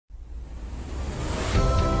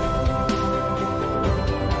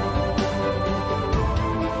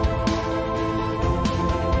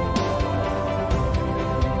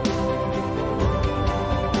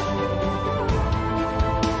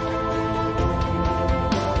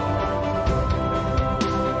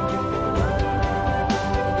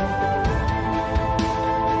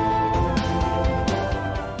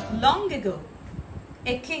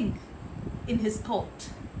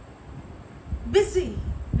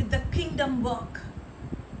kingdom work.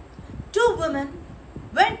 Two women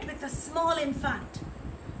went with a small infant,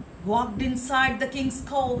 walked inside the king's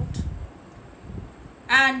court,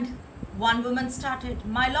 and one woman started,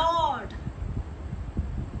 "My lord,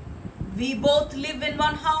 we both live in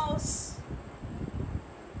one house.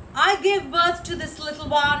 I gave birth to this little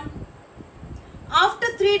one.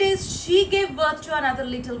 After 3 days, she gave birth to another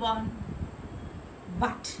little one.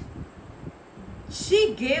 But she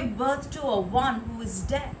gave birth to a one who is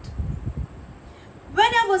dead.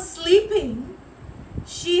 When I was sleeping,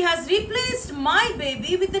 she has replaced my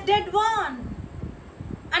baby with the dead one.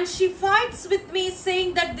 And she fights with me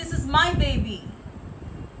saying that this is my baby.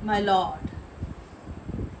 My lord,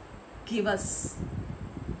 give us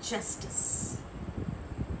justice."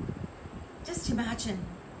 Just imagine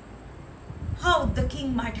how the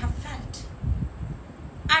king might have felt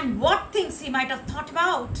and what things he might have thought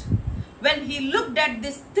about when he looked at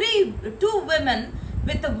these two women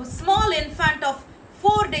with a small infant of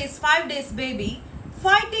 4 days, 5 days baby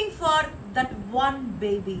fighting for that one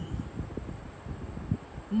baby.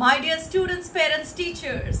 My dear students, parents,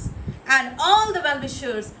 teachers, and all the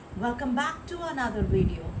well-wishers, welcome back to another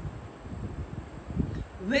video.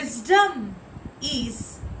 Wisdom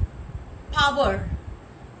is power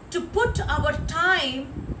to put our time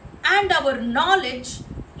and our knowledge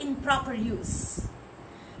in proper use.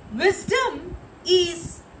 Wisdom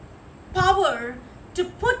is power to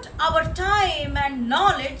put our time and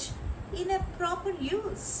knowledge in a proper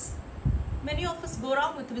use. Many of us go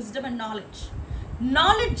around with wisdom and knowledge.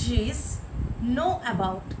 Knowledge is know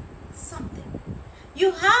about something.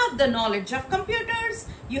 You have the knowledge of computers,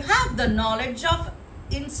 you have the knowledge of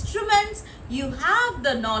instruments, you have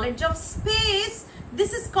the knowledge of space.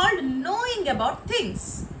 This is called knowing about things.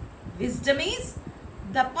 Wisdom is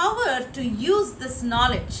the power to use this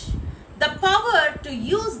knowledge, the power to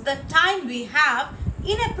use the time we have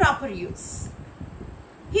in a proper use.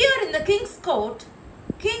 Here in the king's court,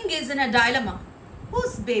 king is in a dilemma.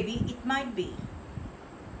 Whose baby it might be?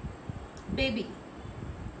 Baby,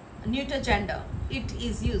 a neuter gender, it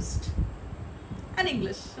is used, an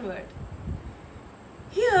English word.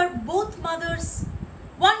 Here both mothers,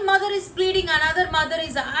 one mother is pleading, another mother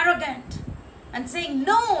is arrogant and saying,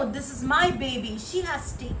 "No, this is my baby, she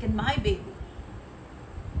has taken my baby."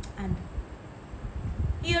 And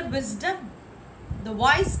here wisdom, the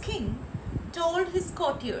wise king, told his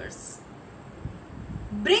courtiers,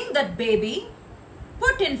 "Bring that baby,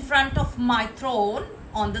 put in front of my throne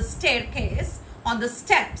on the staircase, on the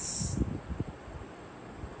steps."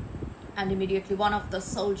 And immediately one of the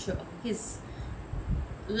soldier, his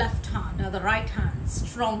left hand or the right hand,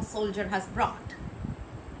 strong soldier has brought,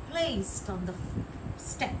 placed on the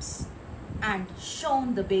steps and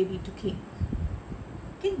shown the baby to king.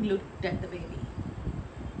 King looked at the baby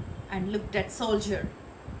and looked at soldier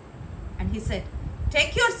and he said,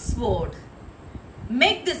 "Take your sword,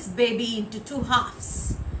 make this baby into 2 halves.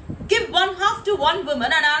 Give one half to one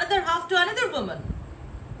woman and another half to another woman."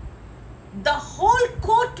 The whole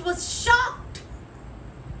court was shocked.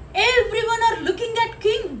 Everyone are looking at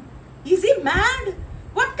king. Is he mad?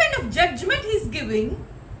 What kind of judgment he's giving?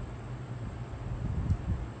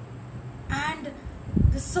 And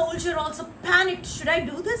the soldier also panicked. Should I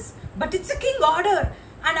do this? But it's a king order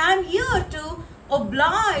and I'm here to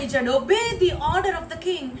oblige and obey the order of the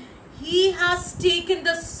king. He has taken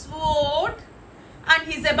the sword and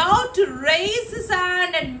he's about to raise his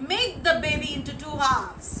hand and make the baby into 2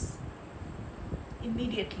 halves.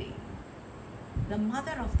 Immediately, the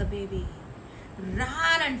mother of the baby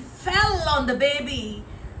ran and fell on the baby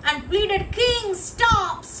and pleaded, "King,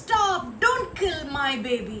 stop, stop, don't kill my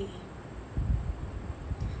baby.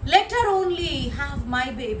 Let her only have my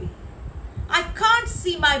baby. I can't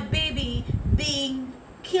see my baby being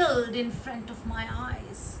killed in front of my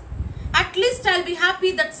eyes. At least I'll be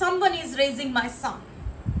happy that someone is raising my son."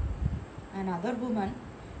 Another woman,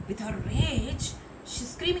 with her rage,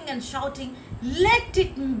 she's screaming and shouting, "Let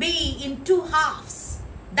it be in 2 halves.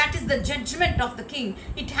 That is the judgment of the king.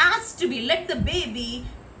 It has to be. Let the baby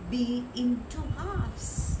be in 2 halves."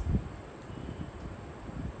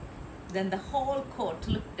 Then the whole court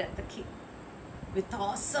looked at the king with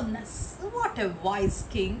awesomeness. What a wise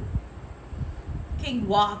king. King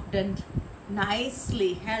walked and nicely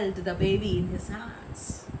held the baby in his hands.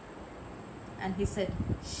 And he said,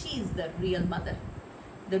 "She's the real mother.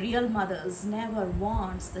 The real mothers never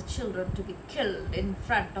wants the children to be killed in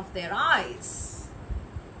front of their eyes."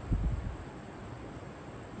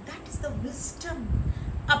 That is the wisdom,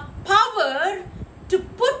 a power to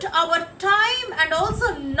put our time and also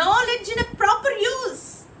knowledge in a proper use.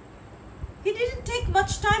 He didn't take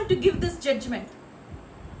much time to give this judgment.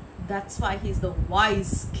 That's why he's the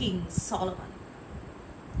wise King Solomon,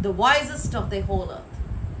 the wisest of the whole earth.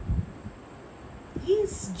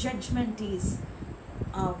 His judgment is,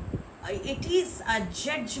 it is a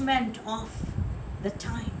judgment of the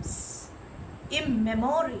times,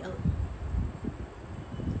 immemorial.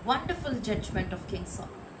 Wonderful judgment of King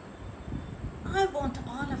Solomon. I want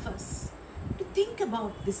all of us to think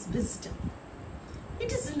about this wisdom.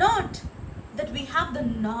 It is not that we have the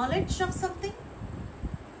knowledge of something.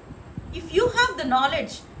 If you have the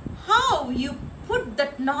knowledge, how you put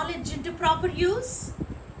that knowledge into proper use?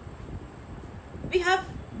 We have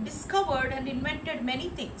discovered and invented many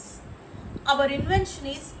things. Our invention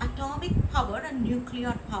is atomic power and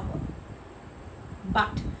nuclear power.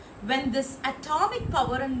 But when this atomic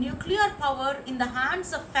power and nuclear power in the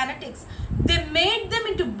hands of fanatics, they made them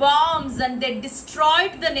into bombs and they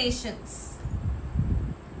destroyed the nations.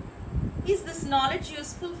 Is this knowledge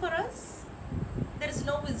useful for us? There is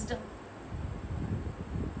no wisdom.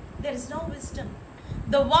 There is no wisdom.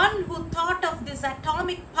 The one who thought of this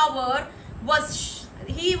atomic power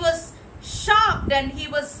he was shocked, and he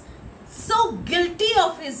was so guilty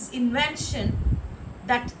of his invention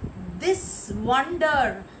that this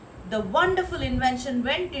wonder, the wonderful invention,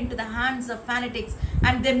 went into the hands of fanatics,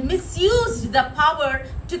 and they misused the power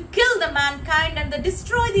to kill the mankind and they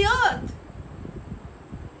destroy the earth.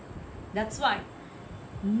 That's why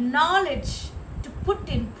knowledge to put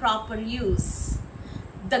in proper use.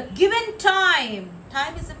 The given time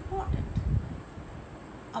is important.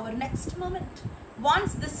 Our next moment.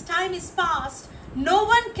 Once this time is past, no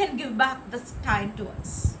one can give back this time to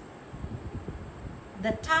us.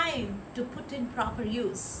 The time to put in proper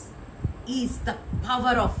use is the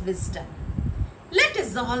power of wisdom. Let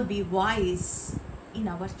us all be wise in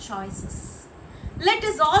our choices. Let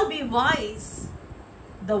us all be wise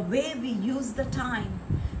the way we use the time,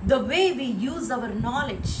 the way we use our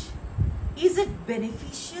knowledge. Is it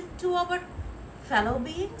beneficial to our fellow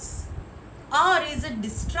beings, or is it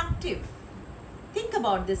destructive? Think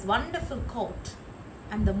about this wonderful quote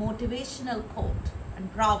and the motivational quote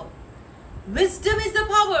and proverb. Wisdom is the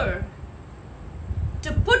power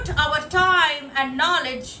to put our time and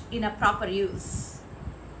knowledge in a proper use.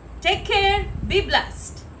 Take care, be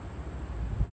blessed.